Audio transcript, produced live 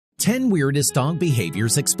10 Weirdest Dog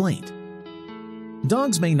Behaviors Explained.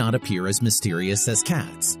 Dogs may not appear as mysterious as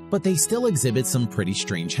cats, but they still exhibit some pretty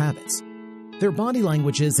strange habits. Their body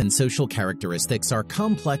languages and social characteristics are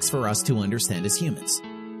complex for us to understand as humans.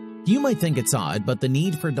 You might think it's odd, but the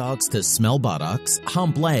need for dogs to smell buttocks,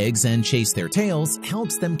 hump legs, and chase their tails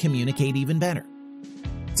helps them communicate even better.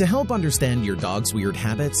 To help understand your dog's weird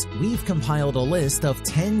habits, we've compiled a list of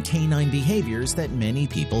 10 canine behaviors that many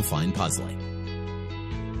people find puzzling.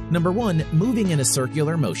 Number 1. Moving in a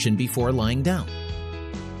circular motion before lying down.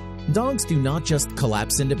 Dogs do not just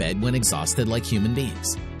collapse into bed when exhausted like human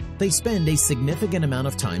beings. They spend a significant amount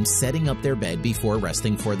of time setting up their bed before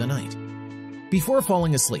resting for the night. Before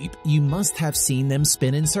falling asleep, you must have seen them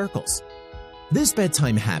spin in circles. This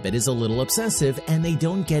bedtime habit is a little obsessive, and they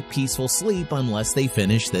don't get peaceful sleep unless they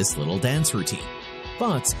finish this little dance routine.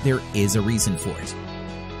 But there is a reason for it.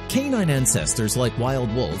 Canine ancestors like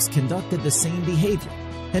wild wolves conducted the same behavior,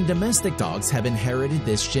 and domestic dogs have inherited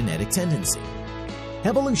this genetic tendency.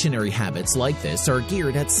 Evolutionary habits like this are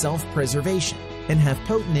geared at self-preservation and have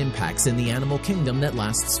potent impacts in the animal kingdom that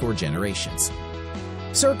lasts for generations.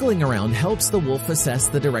 Circling around helps the wolf assess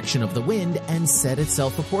the direction of the wind and set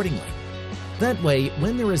itself accordingly. That way,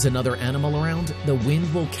 when there is another animal around, the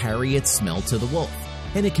wind will carry its smell to the wolf,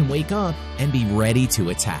 and it can wake up and be ready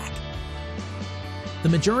to attack. The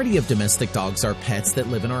majority of domestic dogs are pets that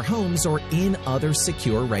live in our homes or in other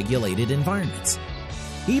secure, regulated environments.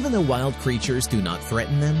 Even though wild creatures do not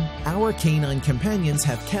threaten them, our canine companions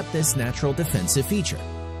have kept this natural defensive feature.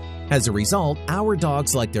 As a result, our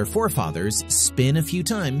dogs, like their forefathers, spin a few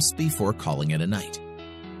times before calling it a night.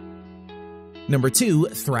 Number 2.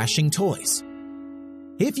 Thrashing toys.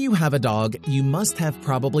 If you have a dog, you must have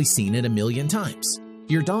probably seen it a million times.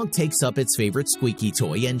 Your dog takes up its favorite squeaky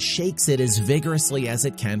toy and shakes it as vigorously as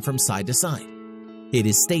it can from side to side. It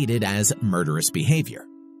is stated as murderous behavior.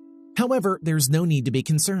 However, there's no need to be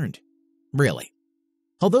concerned. Really.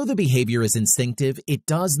 Although the behavior is instinctive, it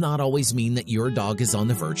does not always mean that your dog is on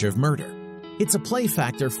the verge of murder. It's a play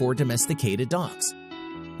factor for domesticated dogs.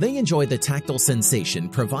 They enjoy the tactile sensation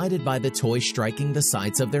provided by the toy striking the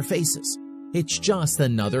sides of their faces. It's just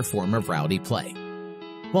another form of rowdy play.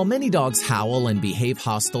 While many dogs howl and behave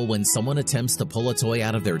hostile when someone attempts to pull a toy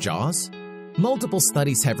out of their jaws, multiple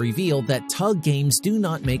studies have revealed that tug games do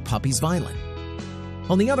not make puppies violent.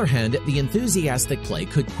 On the other hand, the enthusiastic play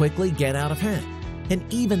could quickly get out of hand, and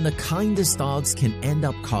even the kindest dogs can end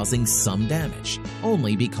up causing some damage,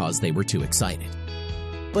 only because they were too excited.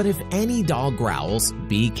 But if any dog growls,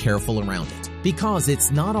 be careful around it, because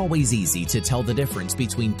it's not always easy to tell the difference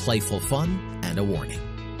between playful fun and a warning.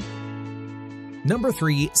 Number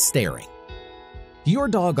 3. Staring. Your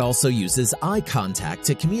dog also uses eye contact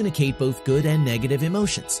to communicate both good and negative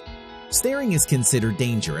emotions. Staring is considered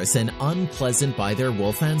dangerous and unpleasant by their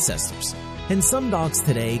wolf ancestors, and some dogs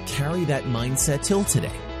today carry that mindset till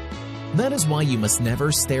today. That is why you must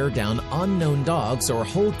never stare down unknown dogs or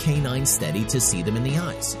hold canines steady to see them in the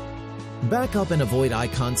eyes. Back up and avoid eye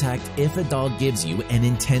contact if a dog gives you an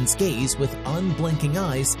intense gaze with unblinking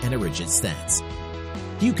eyes and a rigid stance.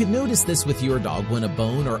 You could notice this with your dog when a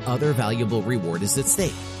bone or other valuable reward is at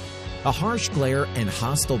stake. A harsh glare and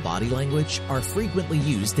hostile body language are frequently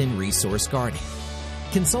used in resource guarding.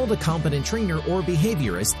 Consult a competent trainer or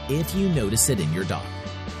behaviorist if you notice it in your dog.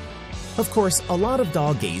 Of course, a lot of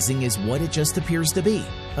dog gazing is what it just appears to be,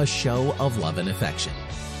 a show of love and affection.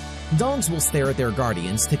 Dogs will stare at their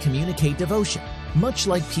guardians to communicate devotion, much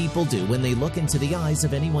like people do when they look into the eyes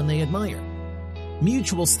of anyone they admire.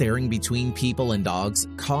 Mutual staring between people and dogs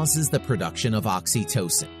causes the production of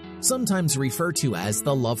oxytocin, sometimes referred to as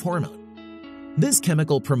the love hormone. This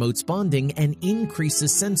chemical promotes bonding and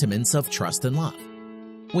increases sentiments of trust and love.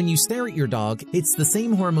 When you stare at your dog, it's the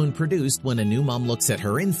same hormone produced when a new mom looks at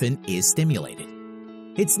her infant is stimulated.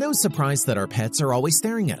 It's no surprise that our pets are always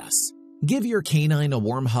staring at us. Give your canine a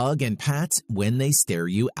warm hug and pat when they stare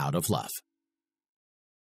you out of love.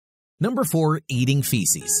 Number 4. Eating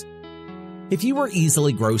feces. If you are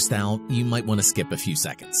easily grossed out, you might want to skip a few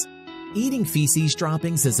seconds. Eating feces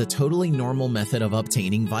droppings is a totally normal method of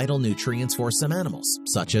obtaining vital nutrients for some animals,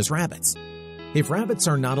 such as rabbits. If rabbits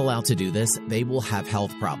are not allowed to do this, they will have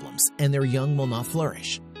health problems, and their young will not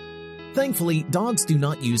flourish. Thankfully, dogs do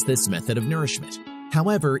not use this method of nourishment.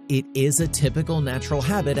 However, it is a typical natural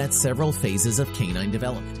habit at several phases of canine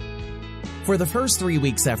development. For the first 3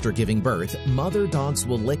 weeks after giving birth, mother dogs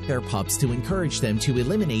will lick their pups to encourage them to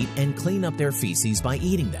eliminate and clean up their feces by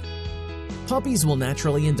eating them. Puppies will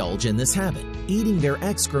naturally indulge in this habit, eating their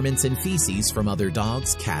excrements and feces from other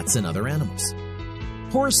dogs, cats, and other animals.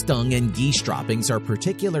 Horse dung and geese droppings are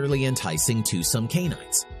particularly enticing to some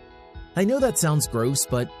canines. I know that sounds gross,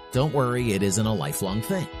 but don't worry, it isn't a lifelong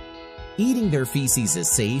thing. Eating their feces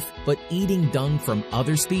is safe, but eating dung from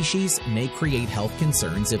other species may create health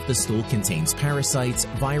concerns if the stool contains parasites,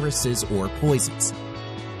 viruses, or poisons.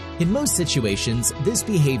 In most situations, this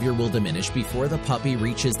behavior will diminish before the puppy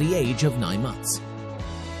reaches the age of 9 months.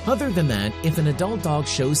 Other than that, if an adult dog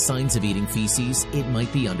shows signs of eating feces, it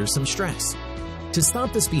might be under some stress. To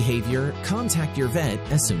stop this behavior, contact your vet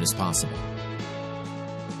as soon as possible.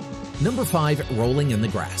 Number 5. Rolling in the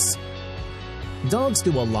grass. Dogs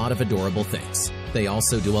do a lot of adorable things. They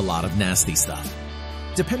also do a lot of nasty stuff.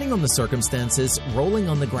 Depending on the circumstances, rolling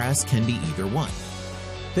on the grass can be either one.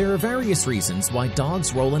 There are various reasons why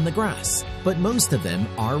dogs roll in the grass, but most of them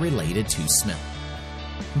are related to smell.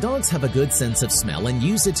 Dogs have a good sense of smell and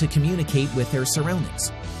use it to communicate with their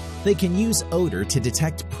surroundings. They can use odor to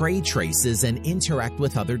detect prey traces and interact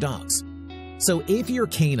with other dogs. So if your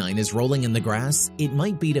canine is rolling in the grass, it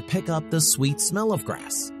might be to pick up the sweet smell of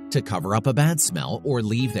grass, to cover up a bad smell, or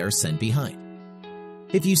leave their scent behind.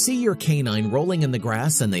 If you see your canine rolling in the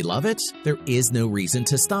grass and they love it, there is no reason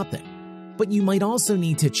to stop them. But you might also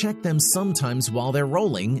need to check them sometimes while they're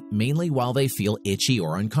rolling, mainly while they feel itchy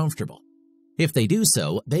or uncomfortable. If they do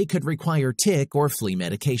so, they could require tick or flea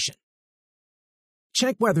medication.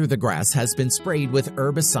 Check whether the grass has been sprayed with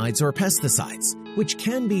herbicides or pesticides, which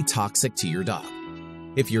can be toxic to your dog.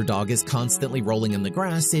 If your dog is constantly rolling in the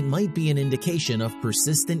grass, it might be an indication of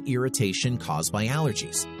persistent irritation caused by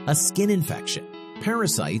allergies, a skin infection,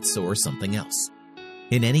 parasites, or something else.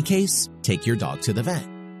 In any case, take your dog to the vet.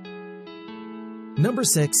 Number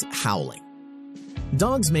 6. Howling.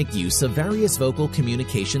 Dogs make use of various vocal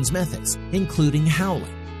communications methods, including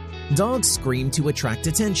howling. Dogs scream to attract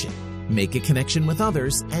attention, make a connection with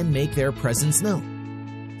others, and make their presence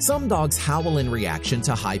known. Some dogs howl in reaction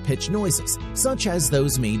to high-pitched noises, such as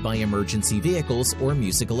those made by emergency vehicles or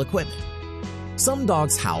musical equipment. Some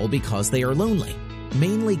dogs howl because they are lonely,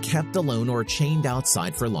 mainly kept alone or chained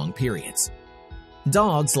outside for long periods.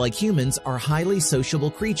 Dogs, like humans, are highly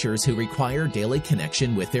sociable creatures who require daily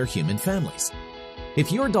connection with their human families.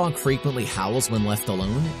 If your dog frequently howls when left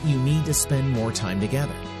alone, you need to spend more time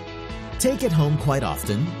together. Take it home quite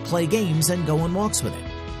often, play games, and go on walks with it.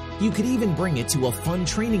 You could even bring it to a fun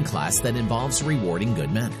training class that involves rewarding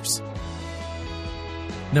good manners.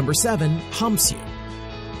 Number 7. Humps you.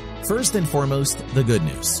 First and foremost, the good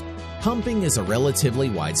news. Humping is a relatively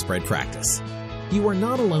widespread practice. You are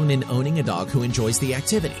not alone in owning a dog who enjoys the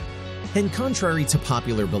activity. And contrary to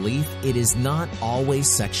popular belief, it is not always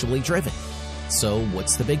sexually driven. So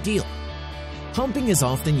what's the big deal? Humping is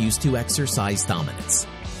often used to exercise dominance.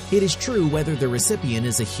 It is true whether the recipient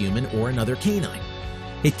is a human or another canine.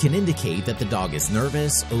 It can indicate that the dog is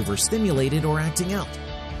nervous, overstimulated, or acting out.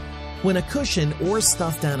 When a cushion or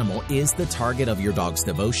stuffed animal is the target of your dog's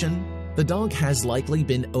devotion, the dog has likely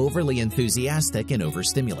been overly enthusiastic and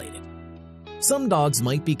overstimulated. Some dogs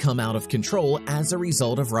might become out of control as a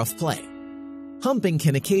result of rough play. Humping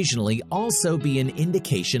can occasionally also be an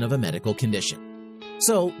indication of a medical condition.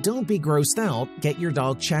 So don't be grossed out, get your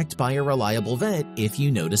dog checked by a reliable vet if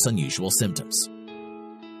you notice unusual symptoms.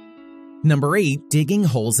 Number 8. Digging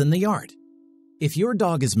holes in the yard. If your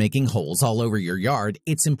dog is making holes all over your yard,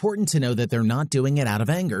 it's important to know that they're not doing it out of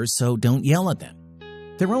anger, so don't yell at them.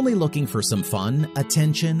 They're only looking for some fun,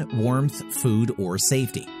 attention, warmth, food, or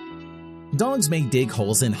safety. Dogs may dig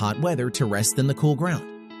holes in hot weather to rest in the cool ground.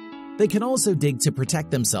 They can also dig to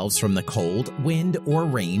protect themselves from the cold, wind, or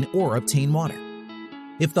rain, or obtain water.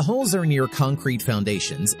 If the holes are near concrete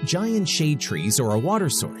foundations, giant shade trees, or a water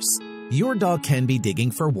source, your dog can be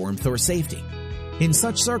digging for warmth or safety. In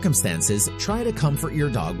such circumstances, try to comfort your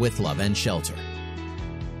dog with love and shelter.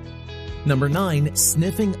 Number 9.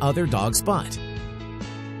 Sniffing other dogs' butt.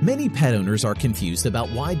 Many pet owners are confused about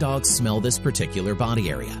why dogs smell this particular body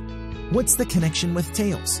area. What's the connection with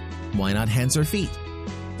tails? Why not hands or feet?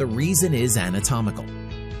 The reason is anatomical.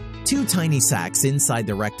 2 tiny sacs inside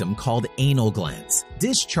the rectum called anal glands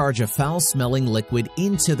discharge a foul-smelling liquid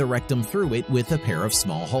into the rectum through it with a pair of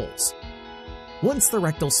small holes. Once the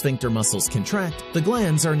rectal sphincter muscles contract, the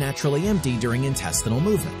glands are naturally empty during intestinal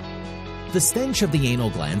movement. The stench of the anal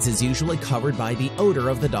glands is usually covered by the odor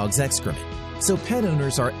of the dog's excrement, so pet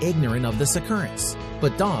owners are ignorant of this occurrence,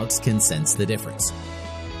 but dogs can sense the difference.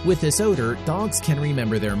 With this odor, dogs can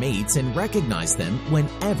remember their mates and recognize them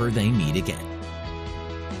whenever they meet again.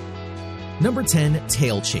 Number 10.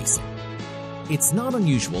 Tail chasing. It's not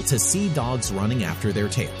unusual to see dogs running after their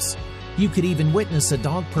tails. You could even witness a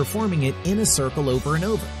dog performing it in a circle over and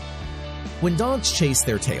over. When dogs chase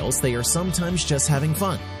their tails, they are sometimes just having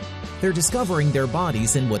fun. They're discovering their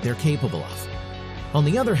bodies and what they're capable of. On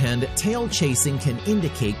the other hand, tail chasing can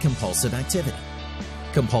indicate compulsive activity.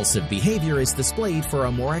 Compulsive behavior is displayed for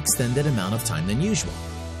a more extended amount of time than usual,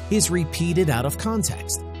 is repeated out of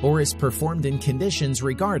context, or is performed in conditions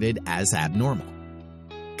regarded as abnormal.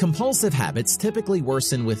 Compulsive habits typically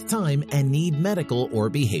worsen with time and need medical or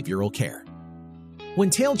behavioral care. When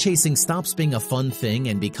tail chasing stops being a fun thing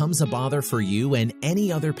and becomes a bother for you and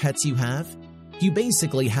any other pets you have, you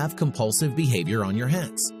basically have compulsive behavior on your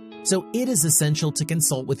hands. So it is essential to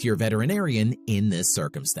consult with your veterinarian in this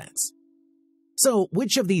circumstance. So,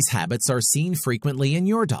 which of these habits are seen frequently in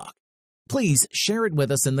your dog? Please share it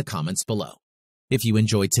with us in the comments below. If you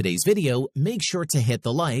enjoyed today's video, make sure to hit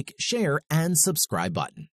the like, share, and subscribe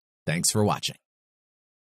button. Thanks for watching.